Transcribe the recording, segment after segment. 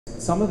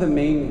Some of the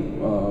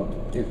main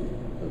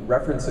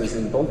references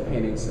in both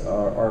paintings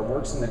are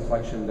works in the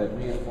collection that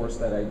reinforce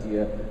that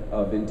idea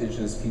of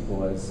Indigenous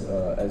people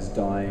as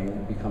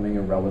dying, becoming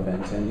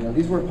irrelevant. And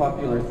these were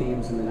popular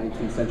themes in the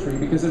 19th century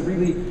because it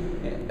really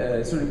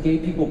sort of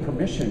gave people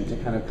permission to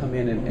kind of come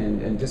in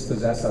and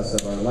dispossess us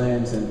of our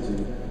lands and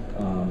to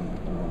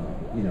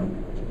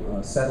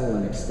settle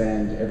and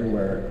expand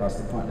everywhere across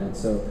the continent.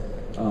 So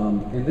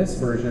in this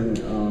version,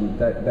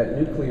 that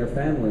nuclear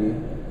family,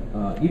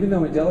 even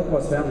though in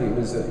Delacroix's family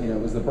it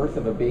was the birth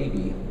of a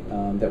baby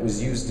that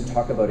was used to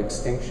talk about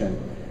extinction.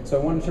 So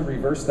I wanted to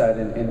reverse that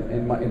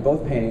in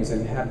both paintings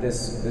and have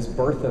this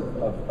birth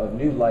of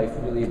new life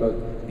really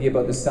be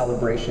about the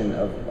celebration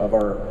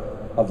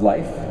of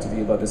life, to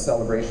be about the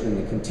celebration and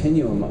the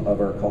continuum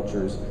of our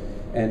cultures.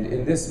 And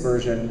in this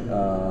version,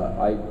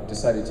 I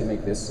decided to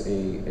make this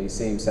a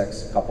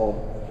same-sex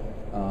couple.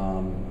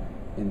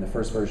 In the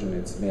first version,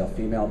 it's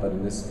male-female, but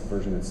in this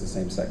version, it's the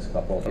same-sex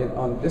couple.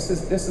 This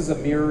is a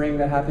mirroring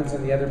that happens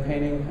in the other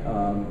painting.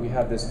 We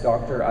have this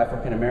doctor,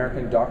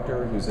 African-American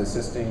doctor, who's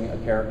assisting a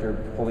character,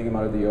 pulling him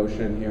out of the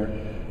ocean here.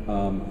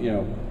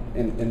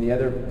 In the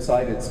other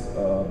side, it's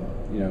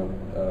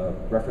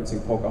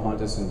referencing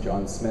Pocahontas and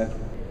John Smith.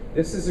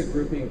 This is a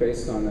grouping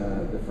based on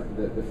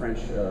the French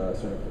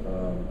sort of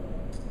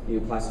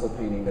neoclassical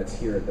painting that's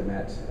here at the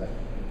Met,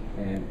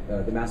 and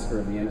the Massacre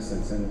of the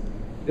Innocents. And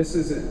this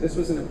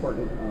was an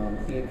important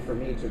theme for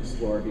me to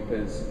explore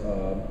because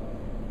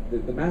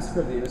the Massacre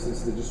of the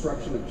Innocents, the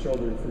destruction of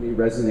children, for me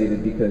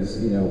resonated because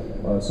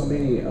so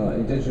many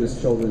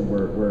Indigenous children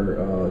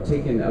were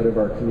taken out of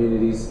our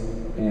communities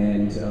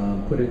and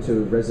put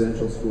into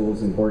residential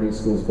schools and boarding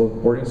schools,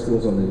 both boarding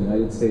schools on the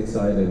United States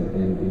side and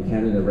in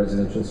Canada,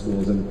 residential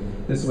schools. And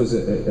this was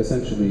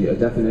essentially a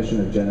definition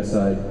of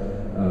genocide.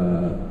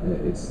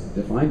 It's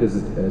defined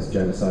as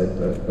genocide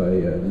by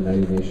the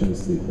United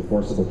Nations, the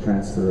forcible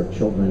transfer of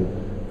children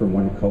from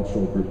one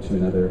cultural group to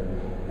another.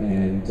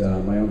 And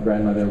my own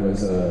grandmother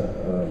was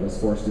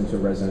forced into a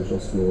residential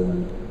school,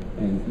 and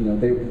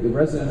the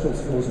residential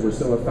schools were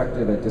so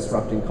effective at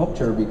disrupting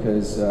culture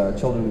because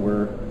children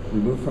were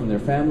removed from their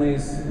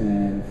families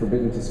and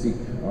forbidden to speak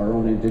our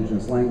own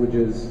Indigenous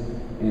languages.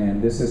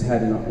 And this has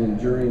had an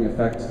enduring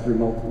effect through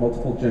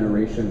multiple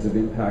generations of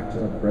impact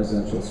of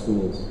residential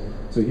schools.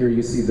 So here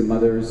you see the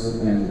mothers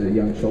and the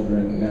young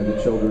children,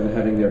 the children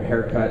having their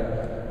hair cut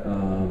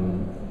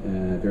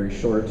very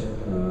short,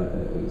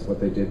 is what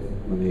they did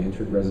when they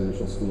entered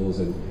residential schools.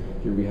 And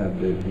here we have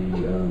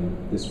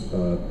this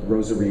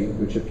rosary,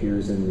 which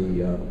appears in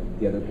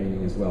the other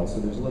painting as well. So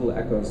there's little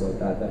echoes like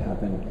that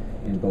happen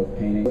in both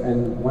paintings.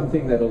 And one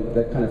thing that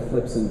kind of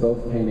flips in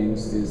both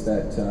paintings is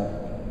that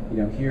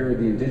here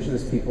the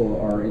Indigenous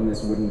people are in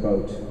this wooden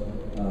boat.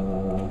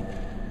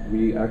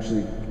 We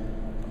actually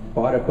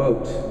bought a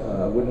boat,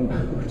 a wooden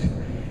boat.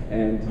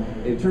 And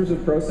in terms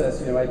of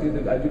process, I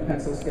do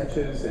pencil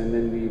sketches, and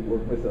then we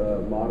work with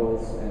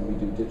models, and we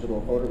do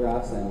digital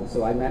photographs. And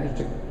so I managed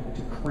to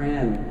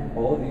cram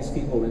all of these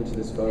people into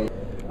this boat.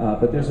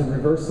 But there's a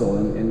reversal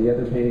in the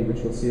other painting,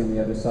 which you'll see on the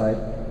other side.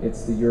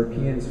 It's the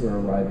Europeans who are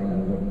arriving on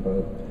a wooden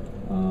boat,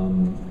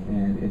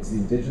 and it's the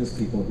Indigenous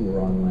people who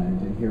are on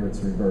land. And here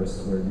it's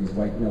reversed, where these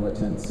white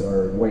militants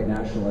or white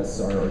nationalists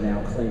are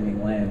now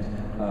claiming land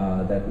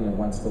that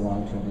once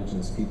belonged to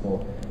Indigenous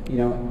people.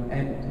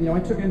 I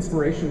took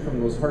inspiration from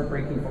those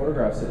heartbreaking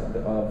photographs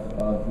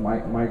of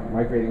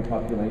migrating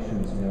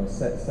populations,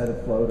 set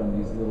afloat on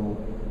these little,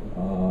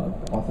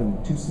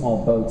 often too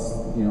small boats,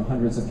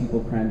 hundreds of people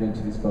crammed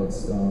into these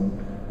boats,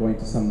 going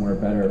to somewhere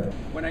better.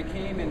 When I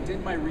came and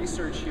did my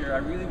research here, I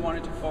really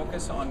wanted to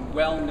focus on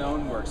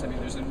well-known works. I mean,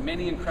 there's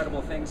many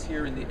incredible things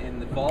here in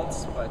the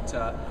vaults, but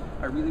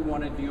I really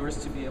wanted viewers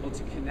to be able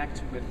to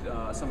connect with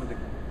some of the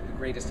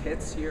greatest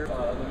hits here.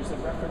 There's a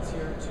reference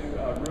here to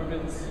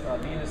Rubens'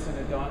 Venus and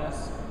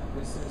Adonis.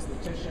 This is the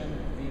Titian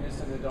Venus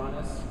and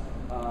Adonis.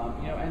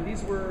 And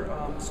these were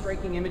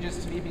striking images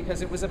to me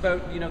because it was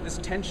about this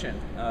tension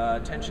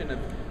of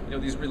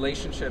these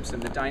relationships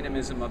and the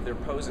dynamism of their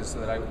poses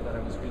that I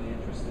was really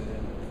interested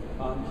in.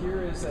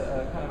 Here is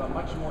a kind of a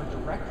much more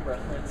direct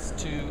reference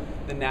to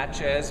the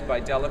Natchez by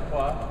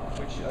Delacroix,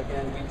 which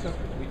again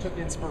we took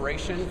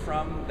inspiration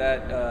from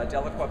that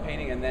Delacroix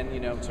painting and then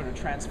sort of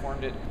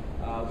transformed it.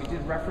 We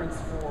did reference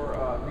for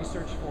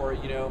research for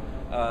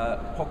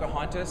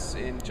Pocahontas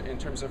in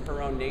terms of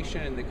her own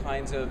nation and the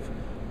kinds of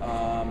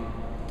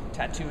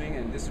tattooing,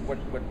 and this is what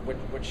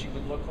she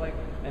would look like.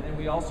 And then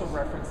we also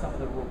referenced some of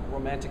the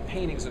romantic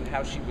paintings and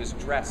how she was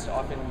dressed,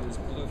 often in this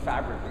blue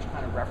fabric, which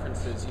kind of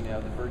references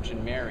the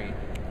Virgin Mary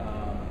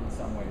in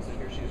some ways. So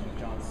here she is with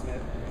John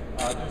Smith.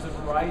 There's a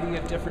variety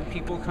of different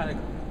people kind of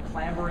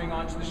clambering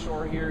onto the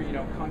shore here.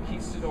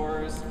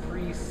 Conquistadors,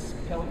 priests,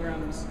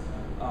 pilgrims.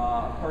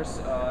 Of course,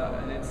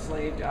 an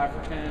enslaved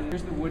African.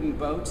 Here's the wooden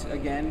boat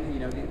again.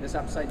 This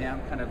upside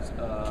down kind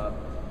of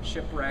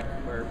shipwreck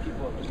where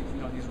people,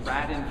 these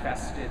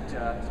rat-infested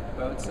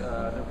boats.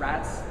 The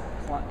rats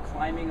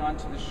climbing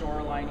onto the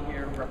shoreline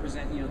here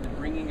represent, the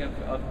bringing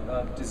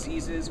of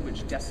diseases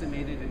which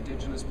decimated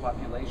indigenous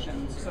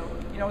populations. So,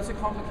 it's a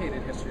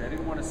complicated history. I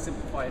didn't want to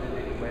simplify it in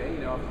any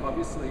way.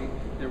 Obviously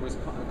there was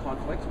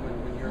conflict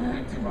when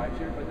Europeans arrived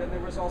here, but then there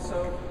was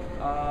also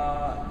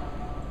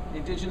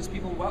indigenous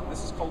people.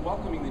 This is called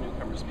welcoming the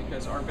newcomers,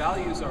 because our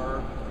values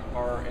are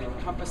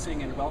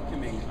encompassing and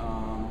welcoming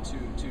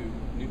to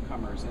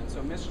newcomers. And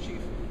so Miss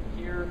Chief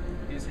here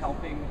is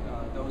helping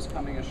those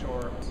coming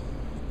ashore.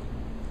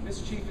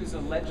 Miss Chief is a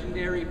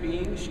legendary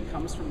being. She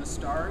comes from the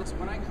stars.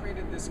 When I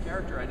created this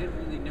character, I didn't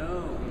really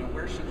know,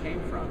 where she came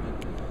from.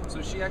 And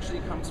so she actually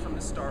comes from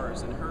the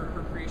stars, and her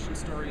creation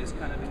story is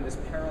kind of in this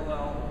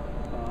parallel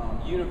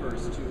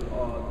universe to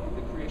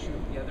the creation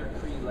of the other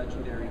Cree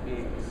legendary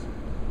beings.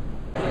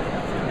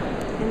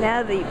 And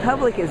now the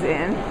public is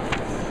in,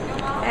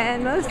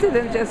 and most of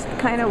them just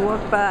kind of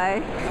walk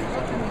by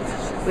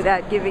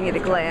without giving it a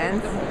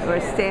glance, or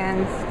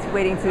stand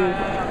waiting to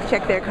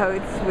check their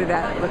coats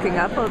without looking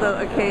up, although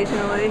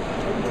occasionally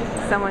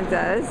someone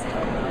does.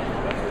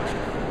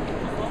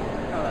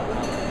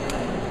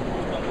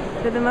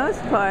 For the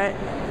most part,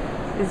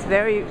 this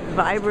very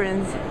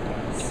vibrant,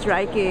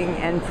 striking,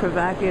 and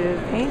provocative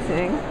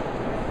painting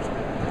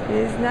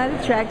is not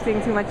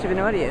attracting too much of an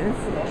audience.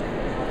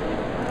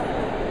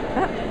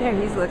 Oh, there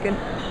he's looking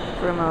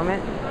for a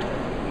moment.